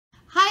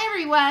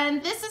everyone,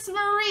 this is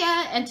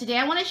Maria, and today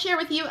I want to share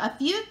with you a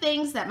few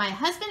things that my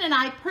husband and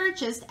I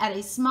purchased at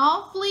a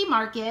small flea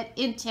market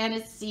in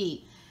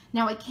Tennessee.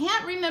 Now I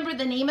can't remember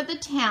the name of the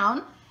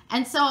town,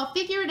 and so I'll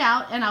figure it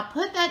out and I'll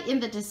put that in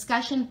the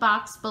discussion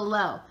box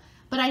below.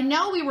 But I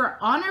know we were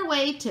on our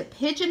way to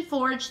Pigeon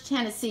Forge,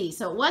 Tennessee,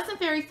 so it wasn't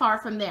very far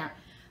from there.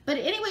 But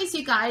anyways,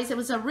 you guys, it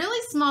was a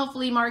really small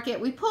flea market.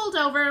 We pulled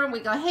over and we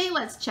go, hey,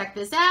 let's check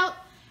this out.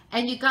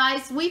 And you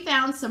guys, we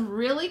found some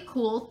really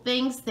cool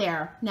things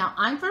there. Now,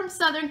 I'm from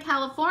Southern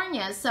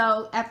California,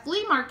 so at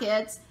flea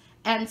markets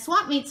and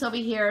swap meets over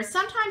here,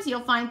 sometimes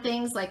you'll find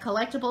things like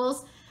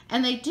collectibles,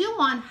 and they do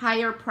want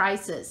higher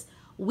prices.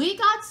 We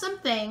got some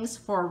things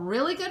for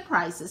really good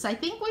prices. I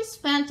think we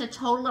spent a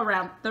total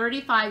around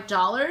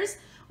 $35,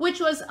 which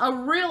was a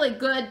really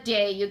good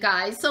day, you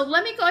guys. So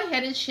let me go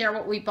ahead and share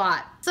what we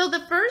bought. So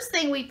the first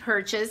thing we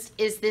purchased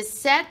is this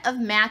set of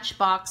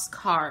Matchbox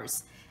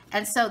cars.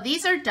 And so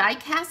these are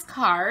die-cast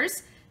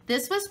cars.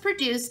 This was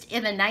produced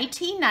in the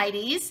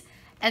 1990s.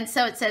 And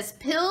so it says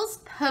pills,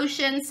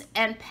 potions,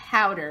 and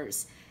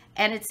powders.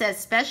 And it says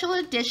special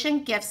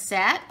edition gift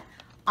set.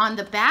 On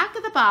the back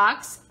of the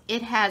box,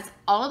 it has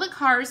all the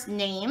cars'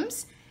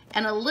 names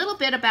and a little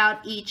bit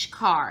about each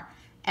car.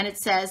 And it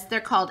says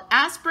they're called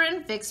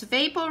Aspirin, Vicks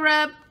Vapor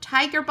Rub,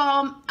 Tiger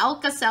Balm,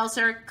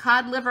 Alka-Seltzer,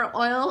 Cod Liver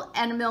Oil,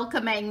 and Milk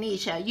of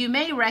Magnesia. You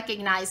may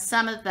recognize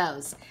some of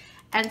those.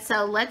 And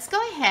so let's go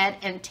ahead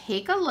and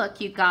take a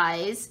look, you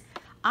guys.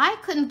 I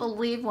couldn't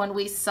believe when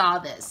we saw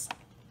this.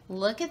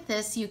 Look at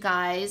this, you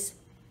guys.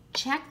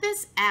 Check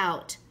this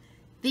out.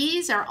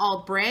 These are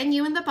all brand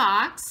new in the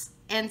box.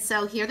 And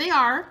so here they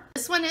are.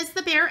 This one is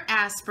the Bear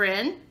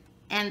Aspirin.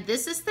 And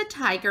this is the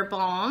Tiger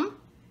Balm.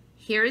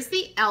 Here's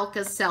the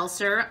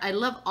Alka-Seltzer. I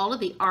love all of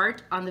the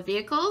art on the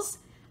vehicles.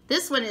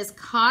 This one is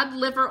Cod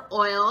Liver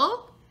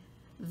Oil,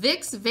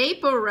 Vicks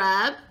Vapor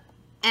Rub,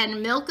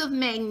 and Milk of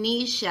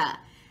Magnesia.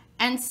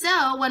 And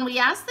so when we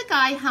asked the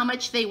guy how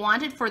much they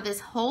wanted for this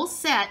whole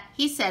set,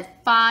 he said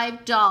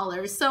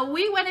 $5. So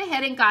we went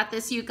ahead and got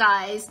this, you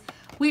guys.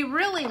 We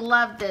really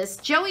love this.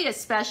 Joey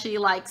especially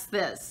likes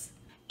this.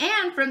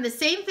 And from the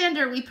same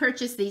vendor, we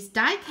purchased these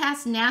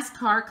die-cast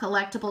NASCAR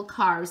collectible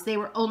cars. They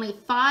were only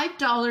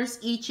 $5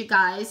 each, you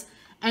guys.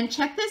 And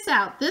check this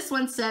out. This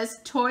one says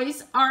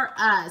Toys R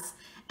Us.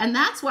 And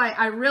that's why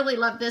I really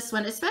love this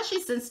one,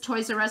 especially since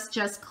Toys R Us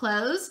just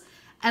closed.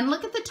 And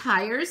look at the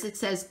tires. It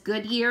says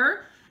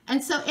Goodyear.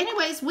 And so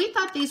anyways, we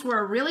thought these were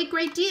a really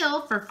great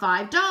deal for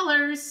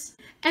 $5.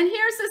 And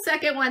here's the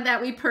second one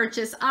that we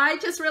purchased. I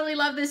just really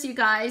love this, you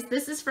guys.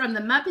 This is from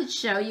the Muppet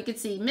Show. You can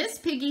see Miss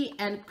Piggy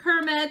and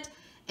Kermit.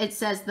 It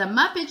says the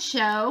Muppet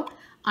Show.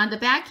 On the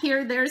back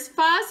here, there's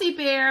Fozzie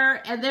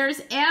Bear and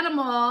there's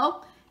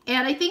Animal.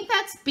 And I think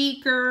that's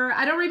Beaker.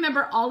 I don't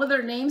remember all of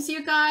their names,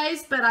 you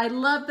guys, but I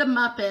love the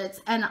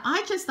Muppets. And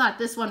I just thought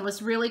this one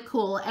was really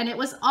cool. And it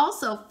was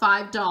also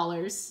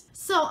 $5.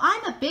 So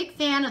I'm a big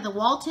fan of the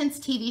Waltons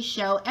TV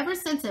show ever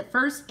since it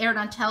first aired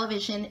on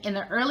television in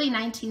the early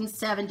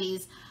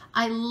 1970s.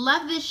 I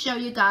love this show,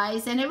 you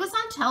guys, and it was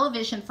on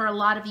television for a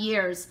lot of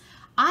years.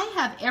 I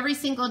have every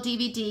single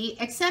DVD,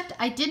 except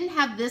I didn't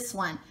have this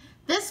one.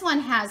 This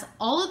one has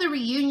all of the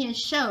reunion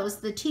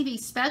shows, the TV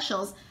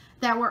specials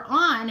that were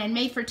on and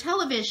made for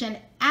television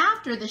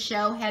after the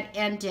show had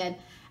ended.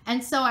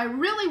 And so I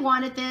really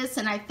wanted this,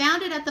 and I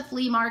found it at the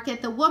flea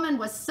market. The woman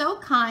was so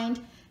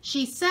kind.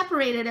 She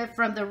separated it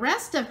from the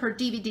rest of her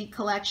DVD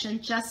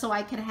collection just so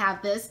I could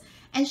have this.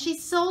 And she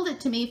sold it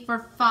to me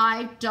for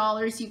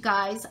 $5, you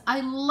guys.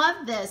 I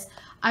love this.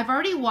 I've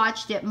already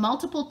watched it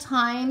multiple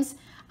times.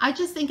 I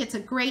just think it's a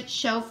great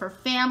show for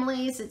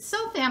families. It's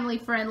so family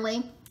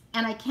friendly,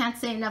 and I can't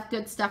say enough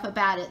good stuff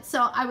about it.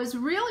 So I was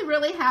really,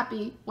 really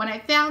happy when I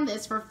found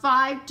this for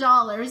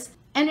 $5,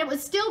 and it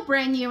was still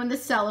brand new in the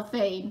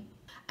cellophane.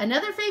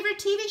 Another favorite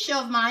TV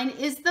show of mine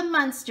is The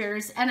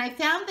Munsters, and I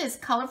found this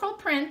colorful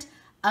print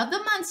of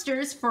the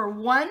Munsters for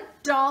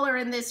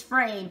 $1 in this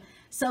frame.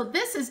 So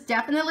this is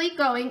definitely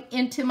going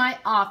into my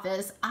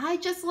office. I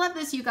just love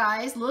this, you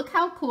guys. Look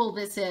how cool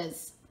this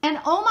is. And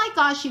oh my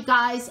gosh, you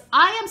guys,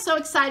 I am so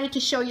excited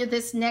to show you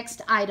this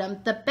next item.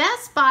 The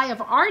best buy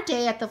of our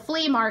day at the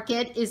flea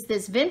market is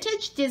this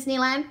vintage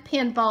Disneyland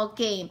pinball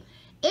game.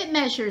 It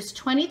measures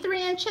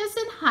 23 inches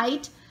in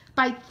height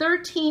by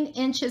 13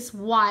 inches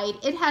wide.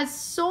 It has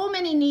so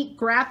many neat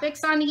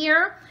graphics on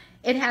here.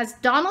 It has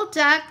Donald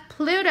Duck,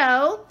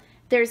 Pluto,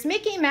 there's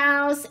Mickey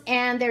Mouse,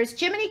 and there's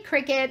Jiminy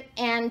Cricket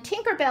and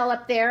Tinkerbell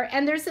up there,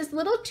 and there's this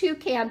little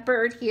toucan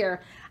bird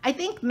here. I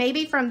think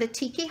maybe from the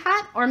Tiki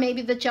Hut or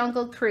maybe the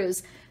Jungle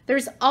Cruise.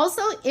 There's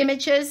also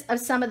images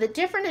of some of the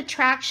different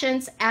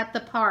attractions at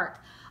the park.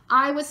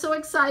 I was so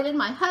excited.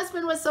 My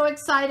husband was so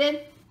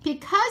excited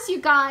because,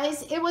 you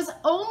guys, it was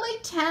only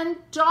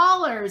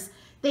 $10.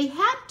 They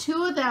had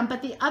two of them,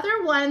 but the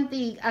other one,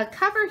 the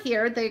cover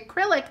here, the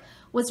acrylic,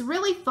 was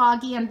really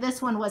foggy, and this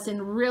one was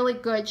in really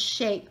good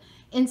shape.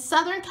 In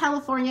Southern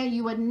California,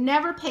 you would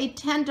never pay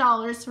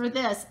 $10 for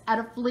this at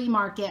a flea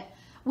market.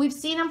 We've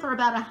seen them for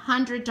about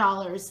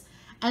 $100.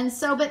 And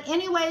so, but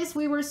anyways,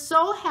 we were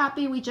so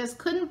happy. We just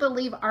couldn't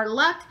believe our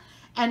luck.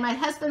 And my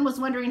husband was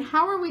wondering,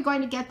 how are we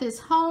going to get this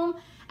home?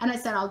 And I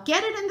said, I'll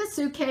get it in the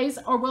suitcase,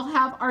 or we'll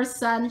have our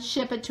son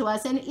ship it to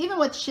us. And even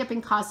with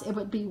shipping costs, it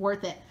would be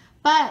worth it.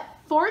 But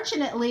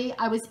fortunately,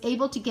 I was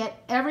able to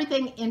get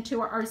everything into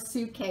our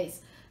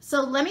suitcase.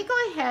 So let me go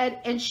ahead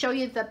and show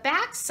you the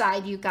back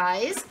side, you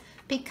guys,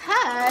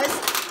 because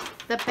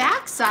the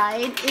back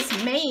side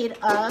is made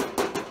of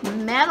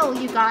metal,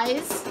 you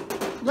guys.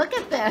 Look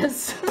at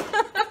this.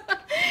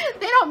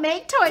 They don't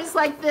make toys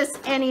like this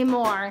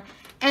anymore.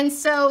 And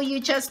so you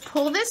just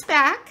pull this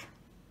back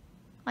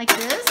like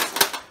this.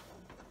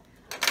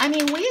 I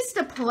mean, we used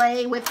to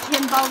play with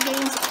pinball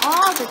games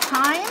all the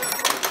time.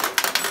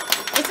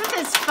 Isn't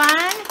this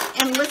fun?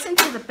 And listen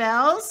to the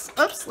bells.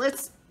 Oops,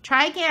 let's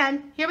try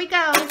again. Here we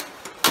go.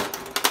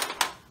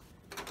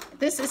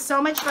 This is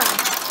so much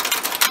fun.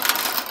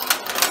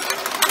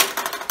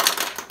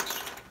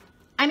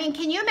 I mean,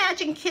 can you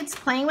imagine kids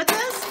playing with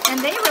this? And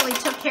they really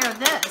took care of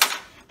this.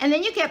 And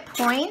then you get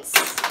points.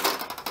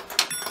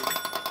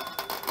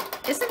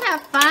 Isn't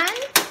that fun?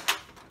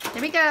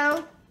 There we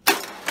go.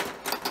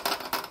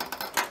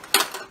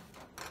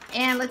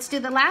 And let's do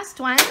the last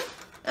one.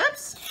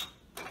 Oops.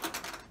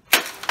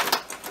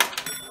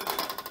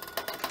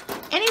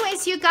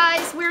 Anyways, you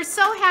guys, we're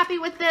so happy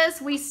with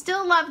this. We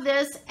still love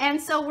this.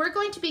 And so we're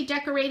going to be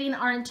decorating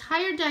our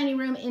entire dining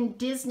room in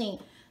Disney.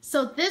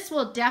 So this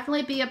will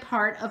definitely be a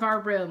part of our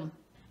room.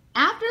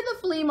 After the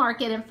flea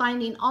market and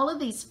finding all of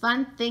these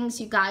fun things,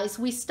 you guys,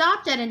 we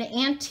stopped at an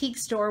antique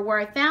store where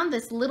I found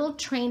this little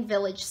train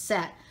village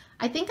set.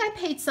 I think I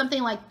paid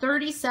something like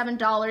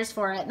 $37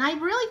 for it, and I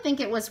really think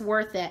it was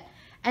worth it.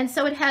 And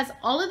so it has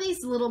all of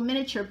these little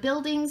miniature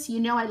buildings. You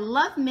know, I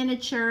love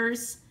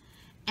miniatures,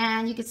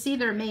 and you can see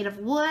they're made of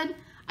wood.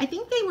 I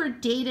think they were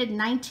dated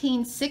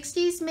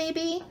 1960s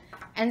maybe,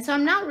 and so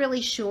I'm not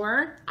really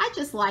sure. I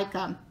just like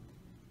them.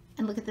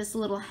 And look at this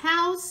little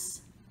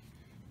house.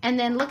 And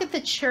then look at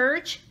the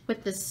church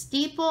with the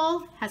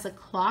steeple, has a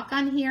clock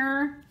on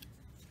here.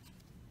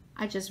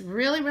 I just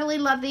really, really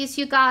love these,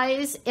 you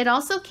guys. It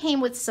also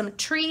came with some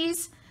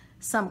trees,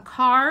 some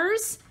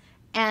cars,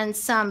 and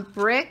some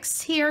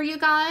bricks here, you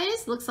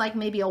guys. Looks like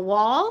maybe a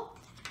wall.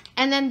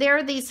 And then there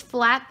are these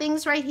flat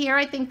things right here.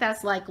 I think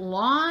that's like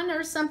lawn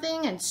or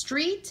something, and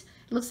street.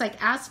 It looks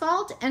like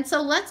asphalt. And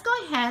so let's go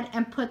ahead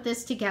and put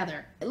this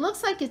together. It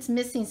looks like it's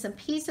missing some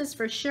pieces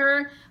for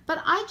sure,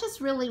 but I just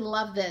really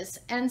love this.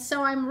 And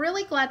so I'm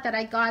really glad that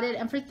I got it.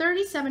 And for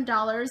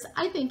 $37,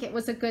 I think it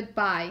was a good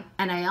buy.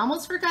 And I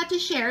almost forgot to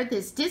share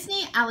this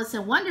Disney Alice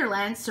in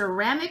Wonderland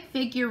ceramic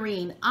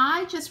figurine.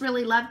 I just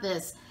really love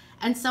this.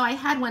 And so I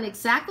had one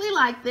exactly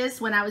like this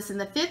when I was in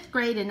the 5th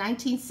grade in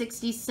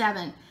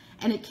 1967.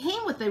 And it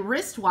came with a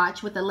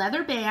wristwatch with a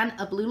leather band,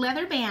 a blue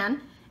leather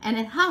band, and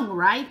it hung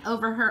right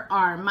over her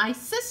arm. My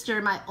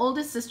sister, my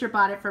oldest sister,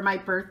 bought it for my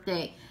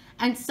birthday.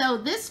 And so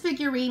this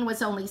figurine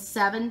was only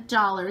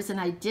 $7, and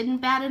I didn't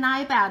bat an eye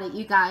about it,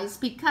 you guys,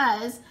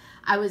 because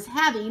I was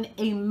having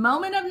a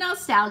moment of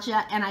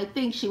nostalgia, and I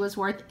think she was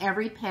worth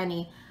every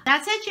penny.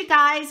 That's it, you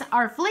guys,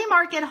 our flea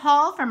market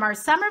haul from our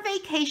summer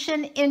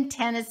vacation in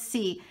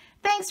Tennessee.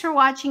 Thanks for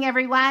watching,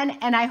 everyone,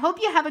 and I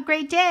hope you have a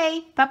great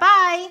day.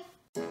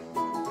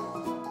 Bye-bye.